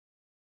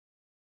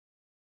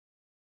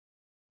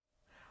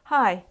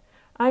Hi,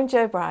 I'm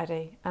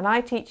Briody and I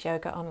teach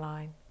yoga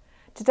online.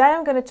 Today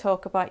I'm going to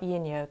talk about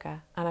yin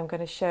yoga and I'm going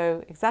to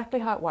show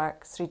exactly how it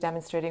works through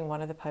demonstrating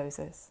one of the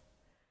poses.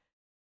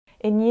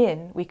 In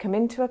yin, we come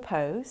into a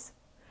pose,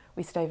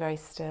 we stay very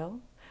still,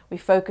 we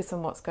focus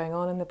on what's going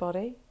on in the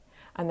body,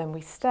 and then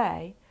we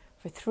stay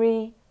for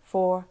 3,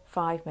 4,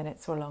 5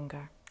 minutes or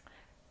longer.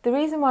 The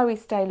reason why we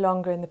stay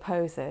longer in the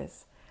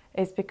poses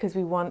is because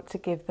we want to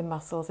give the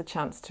muscles a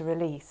chance to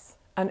release.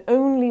 And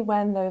only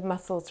when the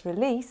muscles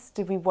release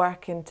do we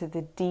work into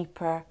the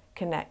deeper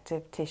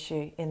connective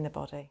tissue in the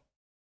body.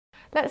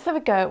 Let's have a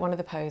go at one of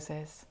the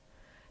poses.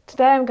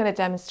 Today I'm going to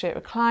demonstrate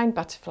Reclined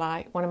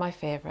Butterfly, one of my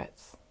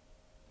favourites.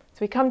 So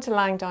we come to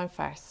lying down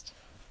first,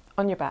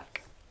 on your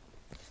back.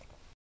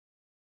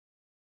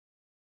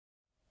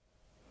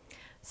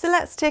 So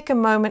let's take a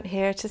moment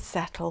here to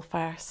settle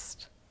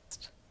first.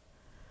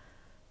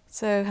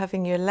 So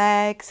having your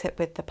legs hip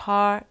width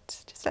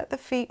apart, just let the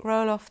feet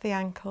roll off the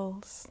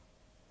ankles.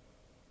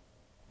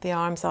 The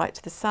arms out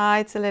to the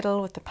sides a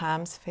little with the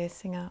palms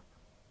facing up.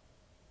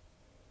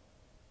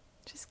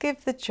 Just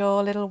give the jaw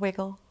a little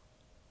wiggle.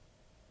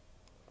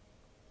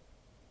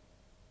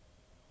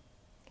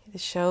 The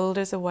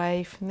shoulders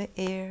away from the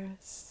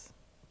ears.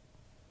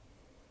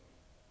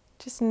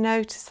 Just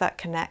notice that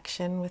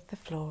connection with the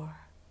floor.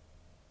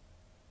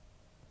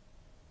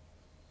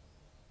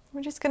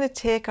 We're just going to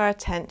take our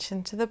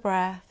attention to the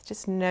breath,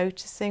 just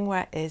noticing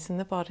where it is in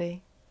the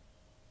body.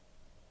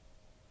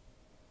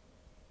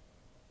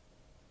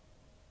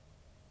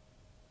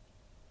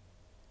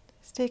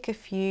 Just take a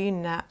few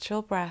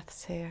natural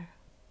breaths here.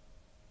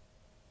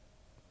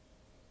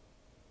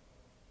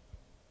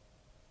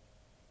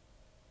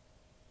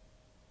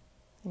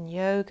 In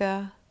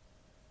yoga,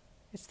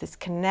 it's this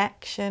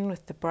connection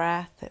with the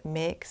breath that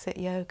makes it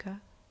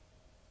yoga.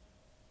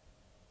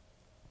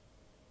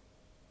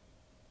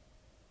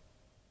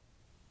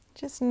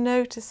 Just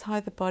notice how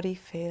the body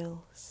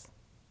feels.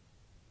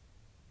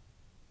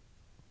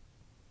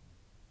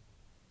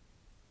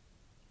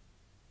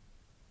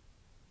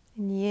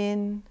 In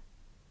yin,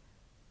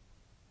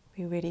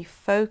 we really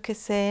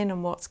focus in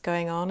on what's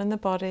going on in the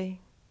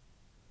body,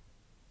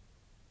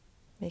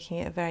 making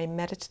it a very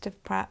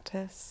meditative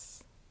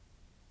practice.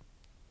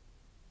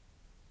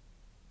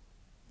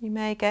 You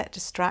may get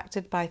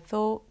distracted by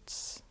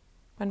thoughts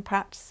when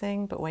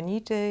practicing, but when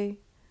you do,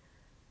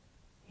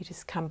 you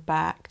just come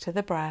back to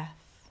the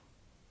breath.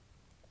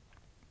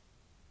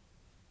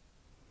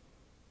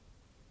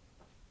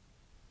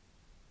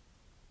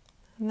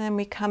 And then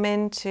we come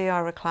into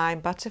our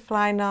Reclined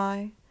Butterfly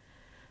now.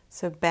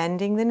 So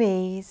bending the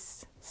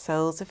knees,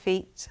 soles of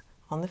feet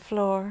on the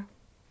floor.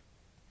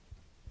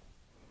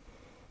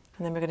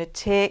 And then we're going to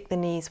take the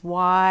knees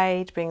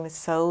wide, bring the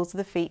soles of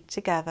the feet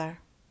together.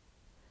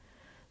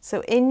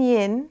 So in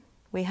yin,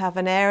 we have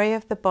an area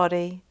of the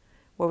body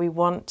where we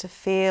want to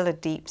feel a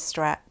deep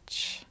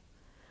stretch.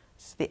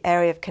 It's the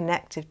area of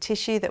connective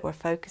tissue that we're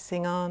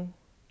focusing on.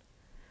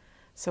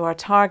 So our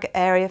target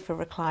area for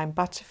Reclined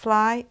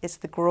Butterfly is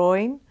the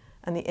groin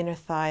and the inner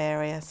thigh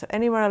area. So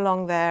anywhere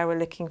along there we're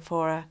looking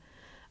for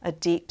a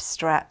deep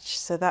stretch.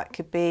 So that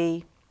could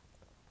be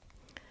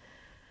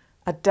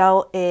a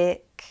dull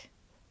ache,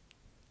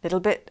 a little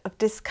bit of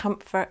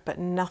discomfort, but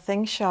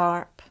nothing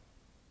sharp.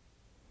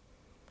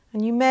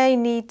 And you may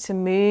need to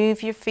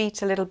move your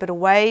feet a little bit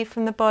away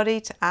from the body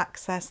to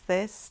access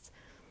this.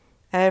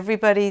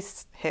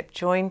 Everybody's hip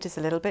joint is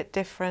a little bit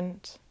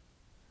different.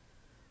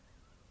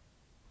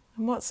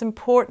 And what's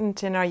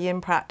important in our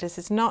yin practice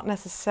is not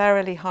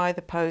necessarily how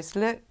the pose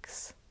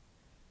looks,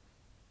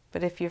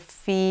 but if you're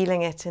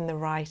feeling it in the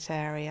right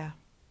area.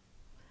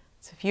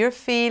 So if you're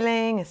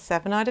feeling a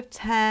 7 out of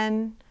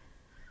 10,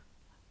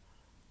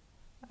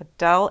 a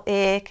dull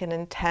ache, an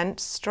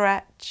intense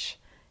stretch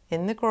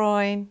in the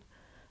groin,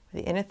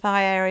 the inner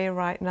thigh area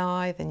right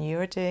now, then you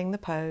are doing the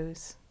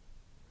pose.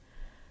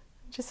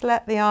 Just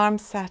let the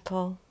arms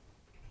settle.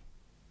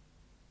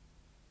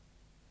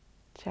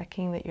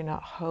 Checking that you're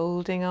not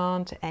holding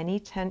on to any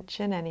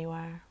tension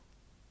anywhere.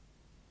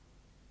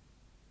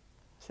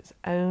 This is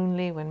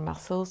only when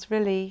muscles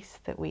release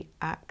that we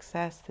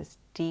access this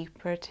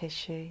deeper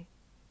tissue,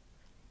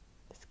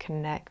 this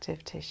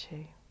connective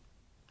tissue.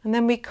 And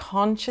then we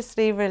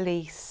consciously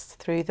release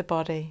through the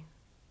body.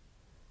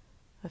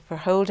 If we're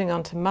holding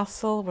on to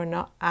muscle, we're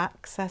not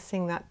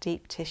accessing that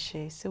deep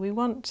tissue. So we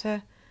want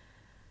to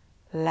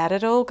let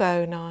it all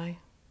go now.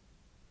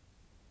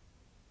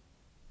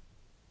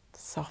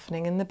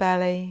 Softening in the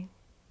belly.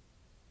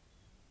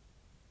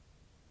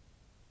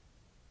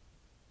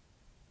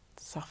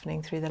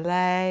 Softening through the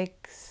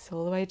legs,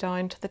 all the way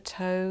down to the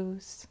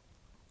toes.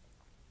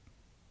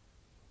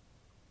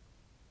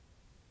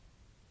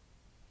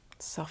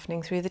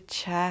 Softening through the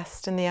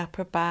chest and the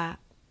upper back.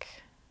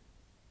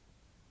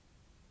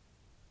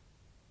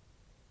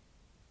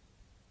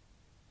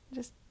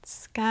 Just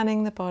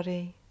scanning the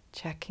body,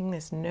 checking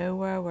there's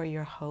nowhere where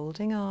you're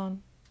holding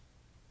on.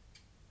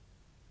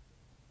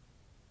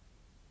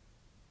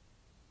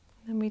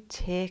 And we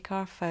take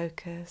our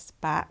focus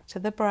back to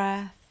the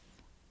breath,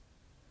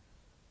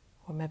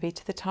 or maybe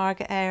to the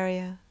target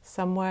area,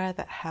 somewhere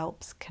that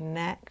helps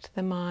connect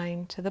the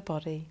mind to the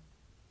body.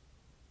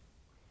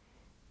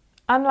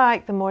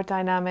 Unlike the more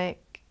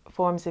dynamic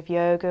forms of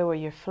yoga where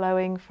you're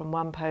flowing from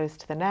one pose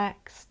to the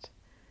next,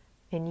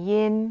 in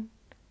yin,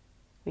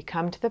 we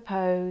come to the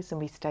pose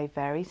and we stay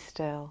very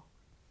still.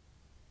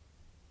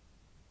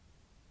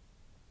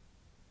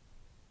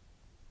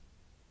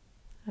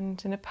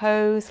 And in a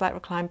pose like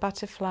Reclined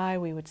Butterfly,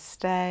 we would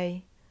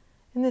stay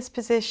in this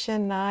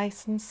position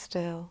nice and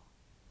still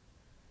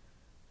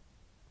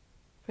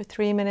for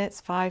 3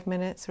 minutes, 5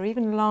 minutes, or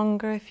even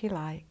longer if you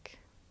like.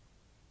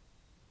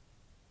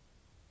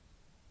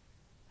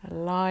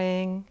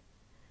 Allowing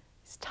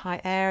these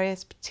tight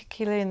areas,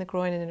 particularly in the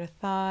groin and inner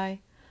thigh,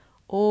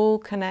 all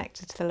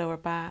connected to the lower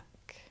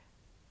back.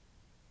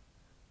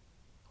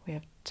 We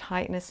have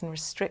tightness and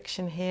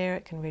restriction here.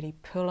 It can really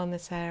pull on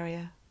this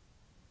area.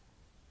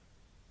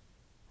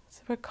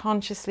 So we're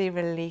consciously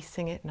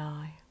releasing it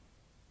now.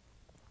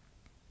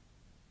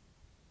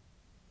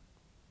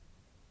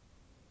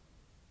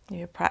 If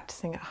you're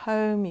practicing at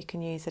home, you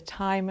can use a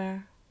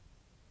timer.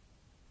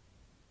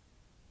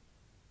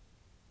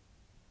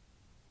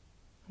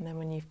 And then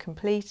when you've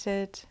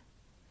completed,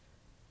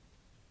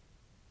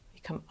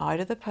 you come out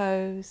of the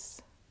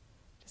pose,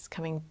 just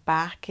coming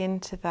back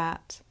into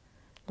that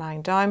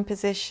lying down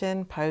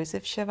position, pose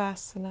of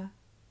Shavasana.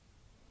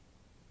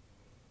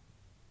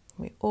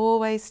 We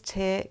always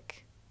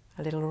take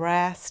a little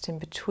rest in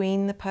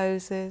between the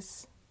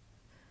poses.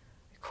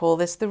 We call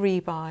this the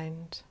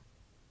rebound.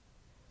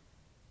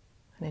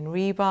 And in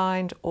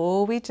rebound,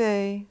 all we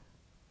do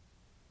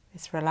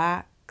is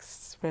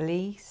relax,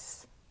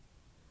 release,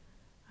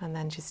 and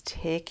then just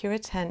take your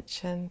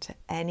attention to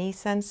any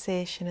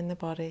sensation in the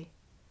body.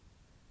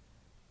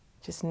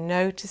 Just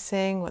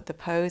noticing what the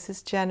pose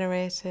has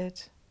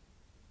generated.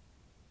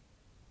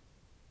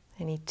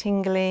 Any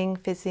tingling,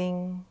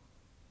 fizzing,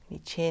 any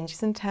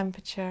changes in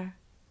temperature.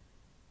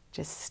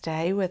 Just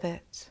stay with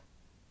it.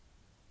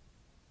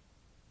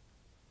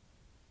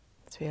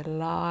 As we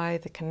allow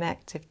the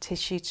connective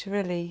tissue to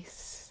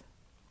release.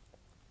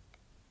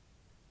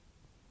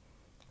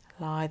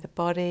 Allow the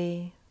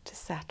body to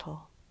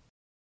settle.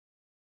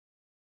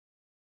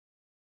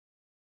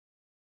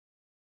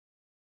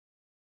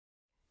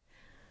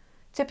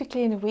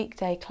 Typically in a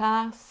weekday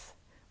class,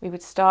 we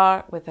would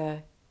start with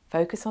a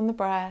focus on the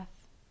breath,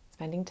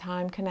 spending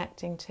time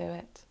connecting to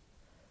it.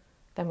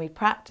 Then we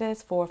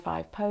practice 4 or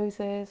 5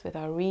 poses with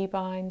our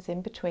rebounds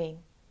in between,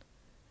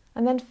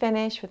 and then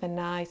finish with a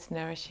nice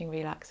nourishing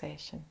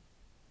relaxation.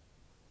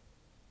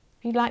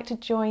 If you'd like to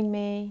join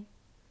me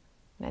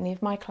in any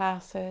of my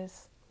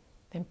classes,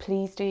 then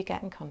please do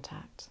get in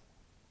contact.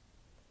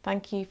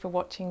 Thank you for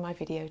watching my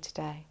video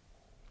today.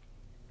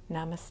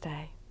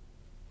 Namaste.